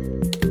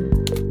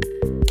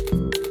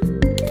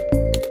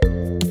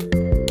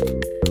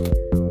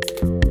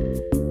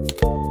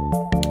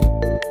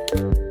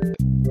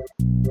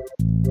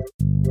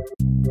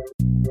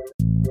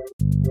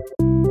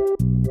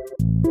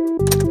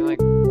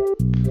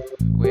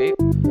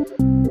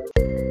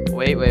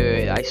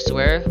 Wait, I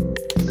swear.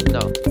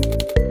 No.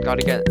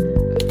 Gotta get.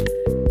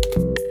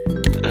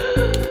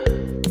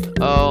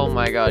 Oh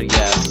my god,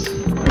 yes.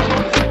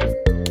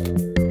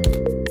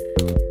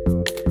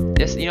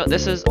 This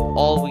is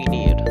all we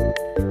need.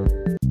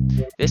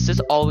 This is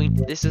all we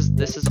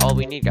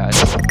need, guys.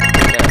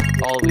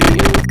 Yeah, all we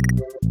need.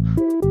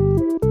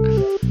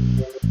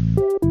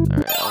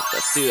 Alright,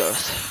 let's do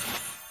those.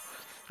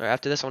 Alright,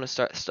 after this I want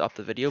to stop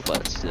the video,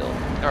 but still.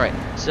 Alright,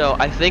 so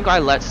I think I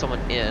let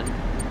someone in.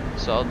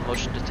 So I'll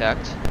motion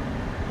detect.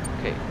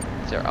 Okay,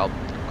 there. I'll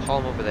call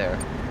him over there.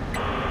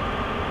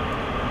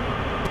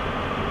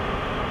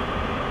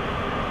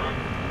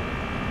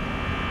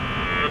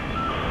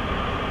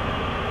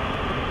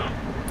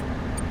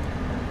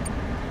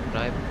 Can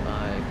I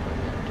buy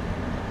equipment?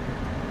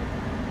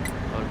 I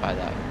want to buy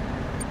that.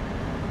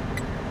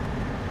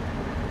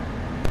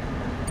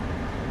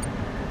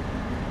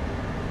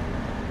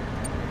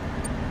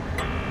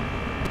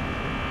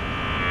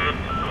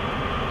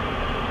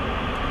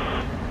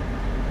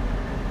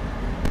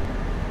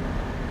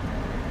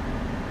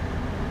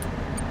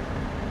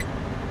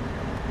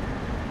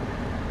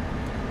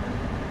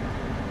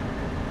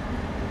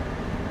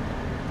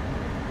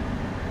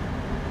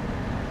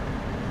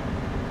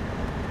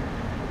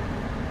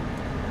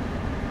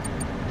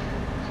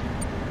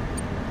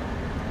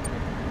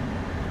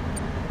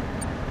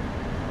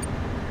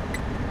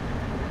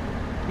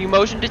 Can you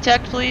motion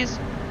detect, please?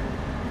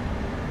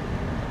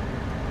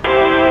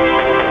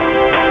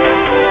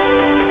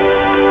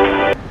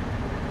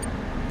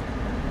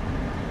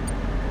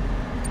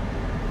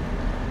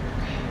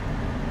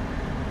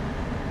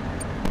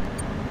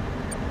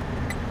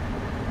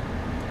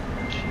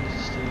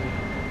 Jesus, dude.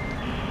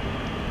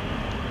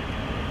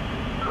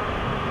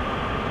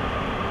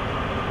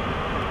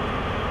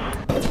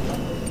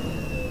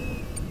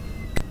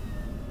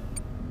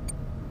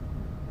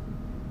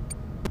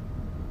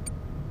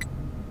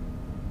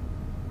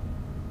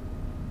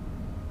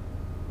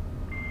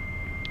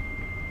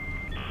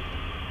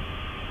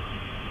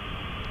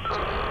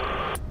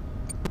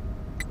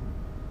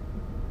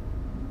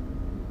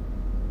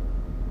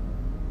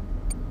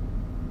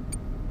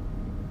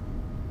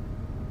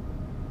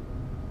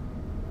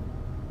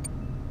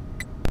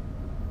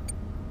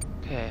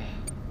 Okay.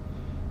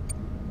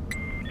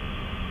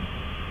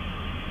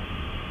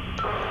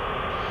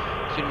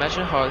 Can you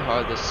imagine how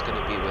hard this is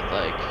gonna be with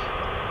like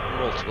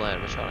multiple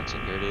animatronics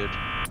in here, dude?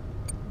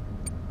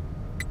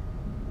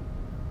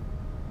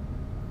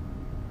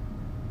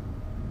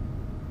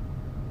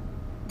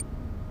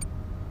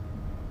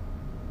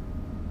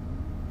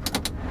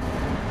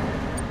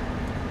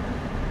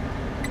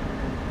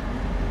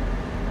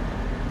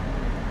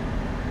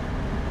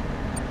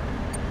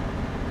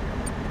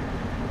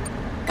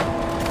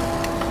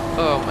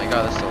 Oh my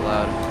god, that's so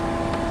loud.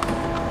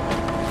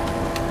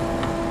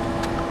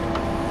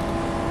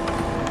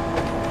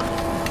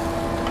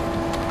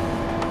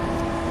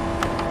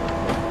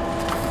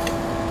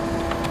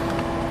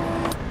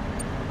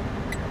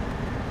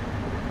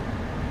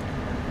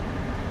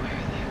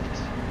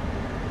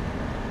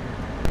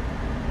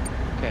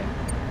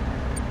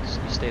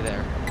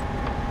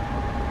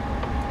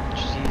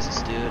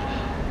 Jesus, dude.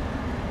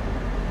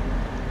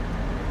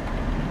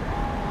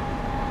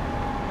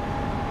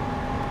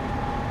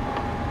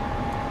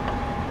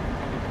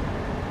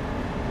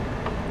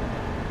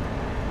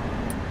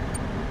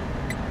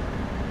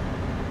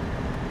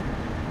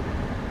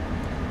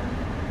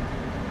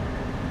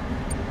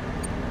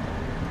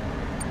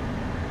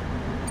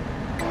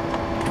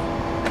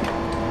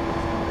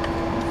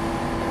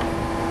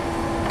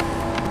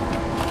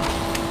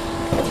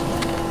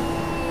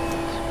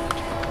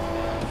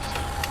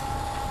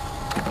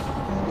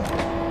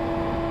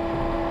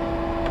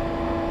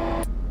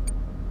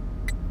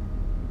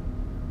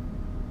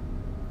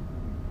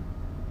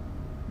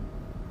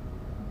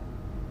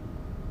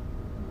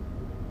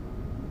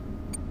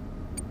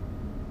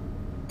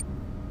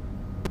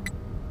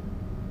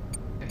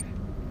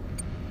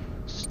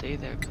 Stay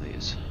there,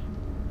 please.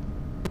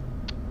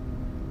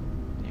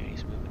 Yeah,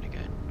 he's moving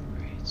again.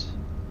 Great.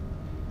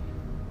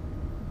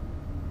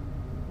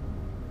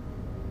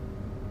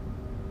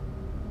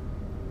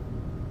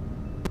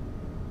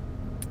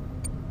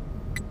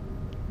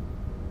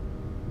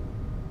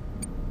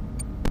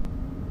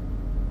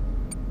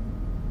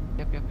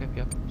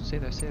 Yep. Stay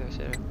there.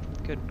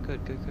 Good. Turn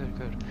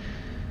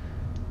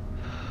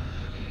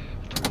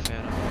the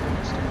fan on.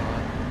 What's going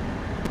on?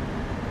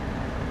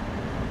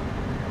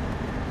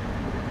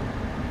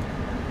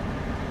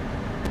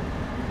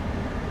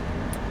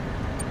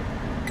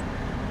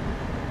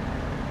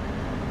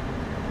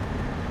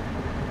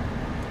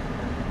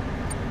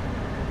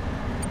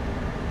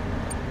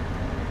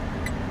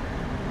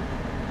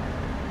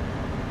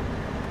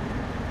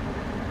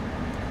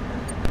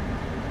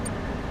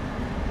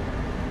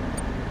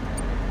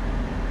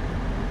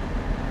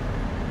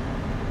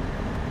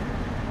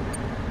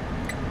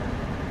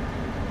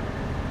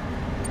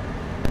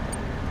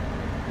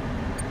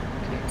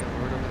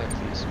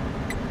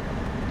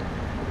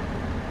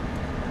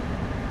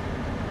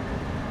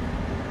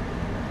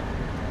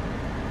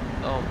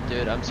 Oh,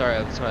 dude, I'm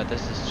sorry.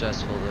 This is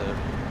stressful, dude.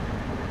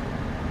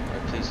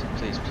 Alright, please.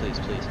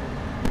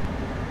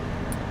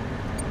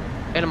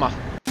 And I'm off.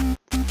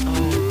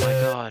 Oh my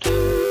god.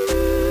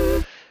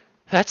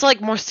 That's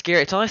like more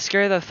scary. It's not like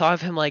scary the thought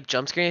of him like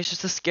jump scaring. It's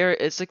just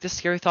it's like the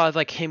scary thought of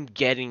like him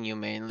getting you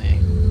mainly.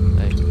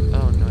 Like,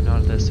 oh no,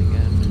 not this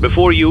again.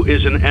 Before you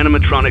is an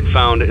animatronic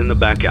found in the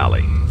back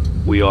alley.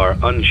 We are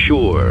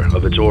unsure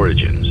of its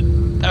origins.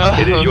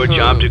 It is your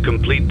job to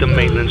complete the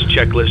maintenance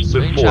checklist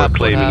before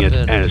claiming it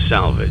as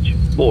salvage.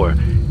 Or,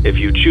 if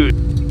you choose...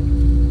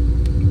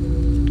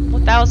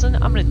 1,000?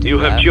 I'm gonna do You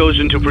have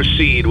chosen to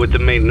proceed with the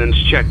maintenance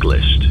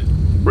checklist.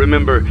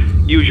 Remember,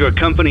 use your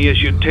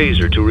company-issued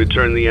taser to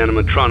return the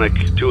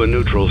animatronic to a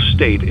neutral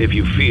state if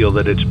you feel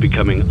that it's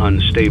becoming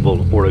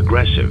unstable or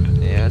aggressive.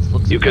 Yeah, it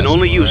looks You can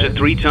only use it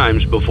 3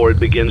 times before it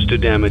begins to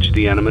damage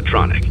the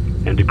animatronic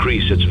and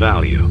decrease its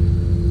value.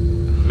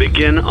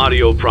 Begin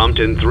audio prompt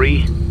in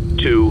 3,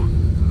 2,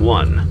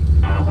 1.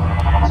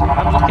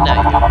 I'm looking at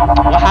you.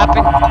 What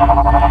happened?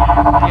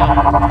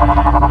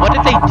 What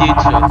did they do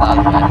to him, by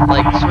the way?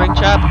 Like, Spring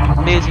Trap,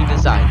 amazing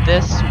design.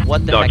 This,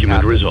 what the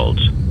Document heck happened?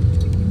 results.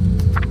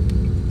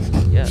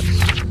 Yes.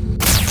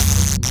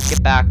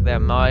 Get back there,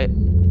 mate.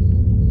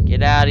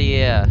 Get out of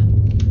here.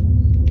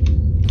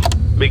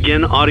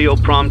 Begin audio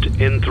prompt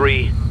in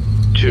 3,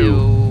 2,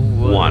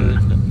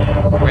 1.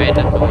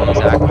 Random noise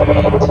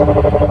activate.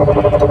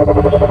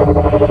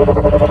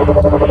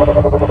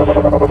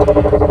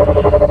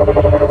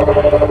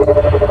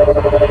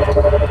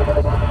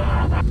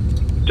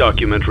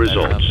 Document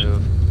results.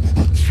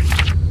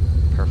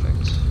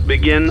 Perfect.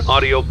 Begin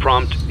audio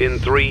prompt in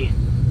 3,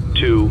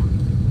 2,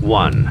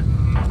 1.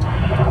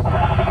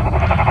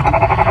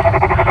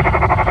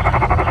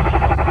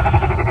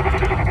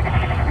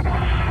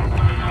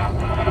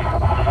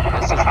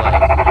 This is like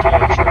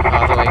torture,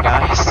 by the way,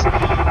 guys.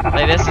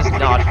 Like, this is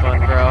not fun,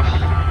 bro.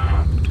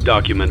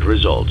 Document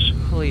results.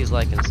 Please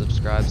like and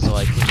subscribe so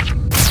I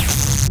can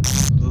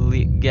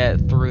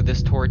get through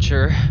this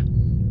torture.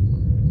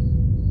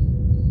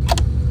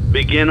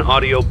 Begin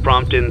audio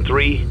prompt in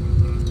 3,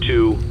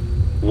 2,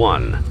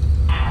 1.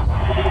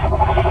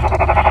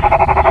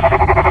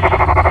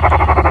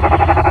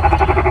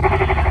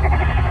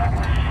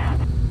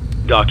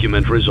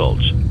 Document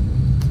results.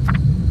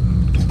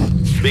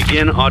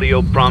 Begin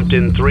audio prompt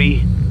in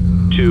 3,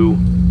 2,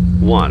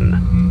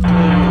 1.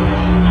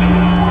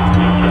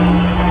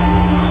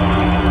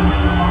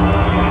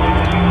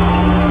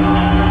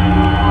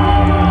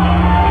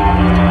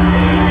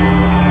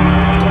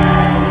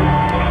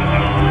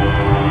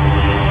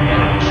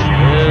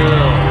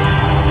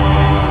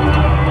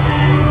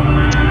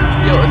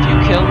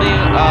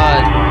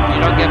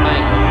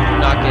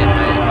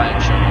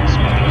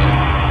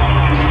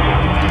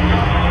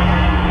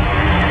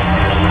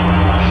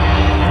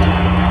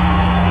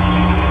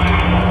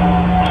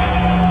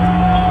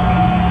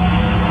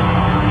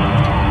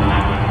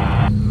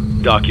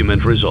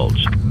 Document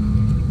results.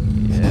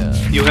 Yeah.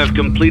 You have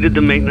completed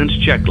the maintenance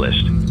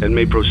checklist and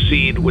may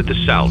proceed with the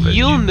salvage.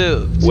 You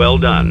moved. Well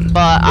done.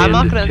 But I'm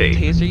not End gonna tape.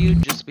 taser you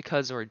just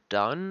because we're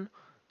done.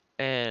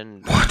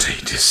 And What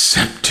a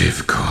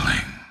deceptive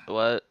calling.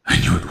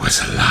 was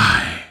a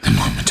lie the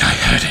moment I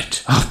heard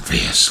it,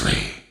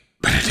 obviously.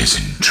 But it is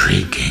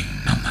intriguing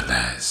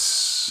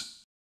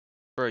nonetheless.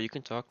 Bro, you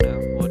can talk now.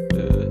 What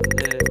the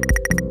heck?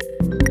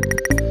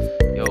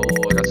 Yo,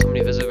 I got so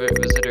many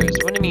visitors.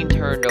 What do you mean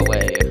turned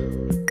away?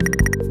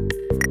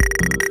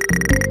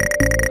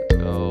 Let's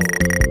go.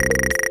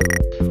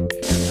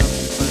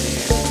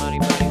 Money, money,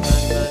 money,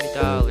 money,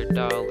 dollar,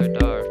 dollar,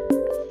 dollar.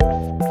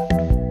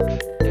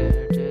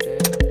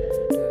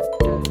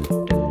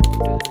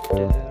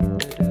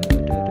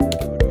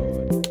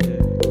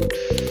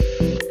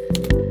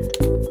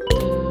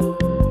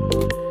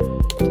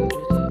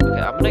 Okay,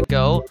 I'm gonna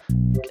go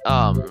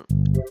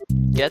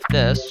get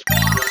this,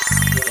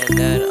 and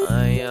then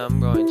I am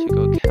going to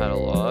go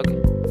catalog.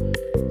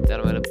 Then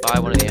I'm gonna buy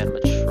one of the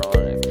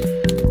animatronics.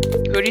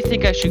 Who do you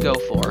think I should go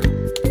for?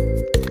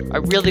 I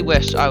really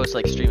wish I was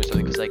like streaming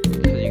something, cause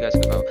you guys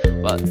can vote.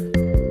 But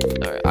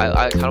alright,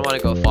 I kind of want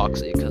to go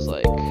Foxy, cause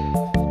like,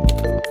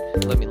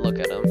 let me look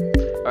at him.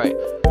 All right,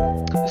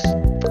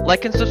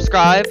 like and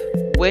subscribe.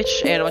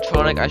 Which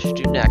animatronic I should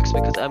do next,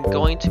 because I'm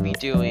going to be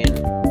doing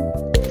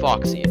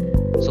Foxy.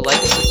 So like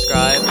and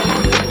subscribe.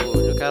 Ooh,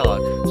 new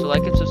catalog. So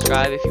like and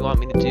subscribe if you want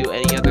me to do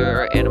any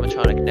other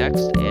animatronic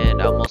next,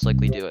 and I'll most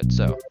likely do it.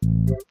 So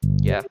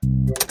yeah.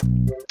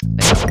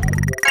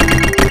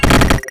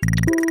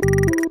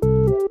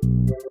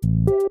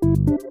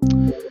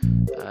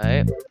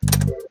 Alright.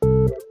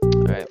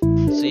 Alright.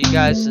 See you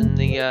guys in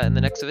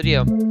the next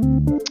video.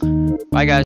 Bye guys.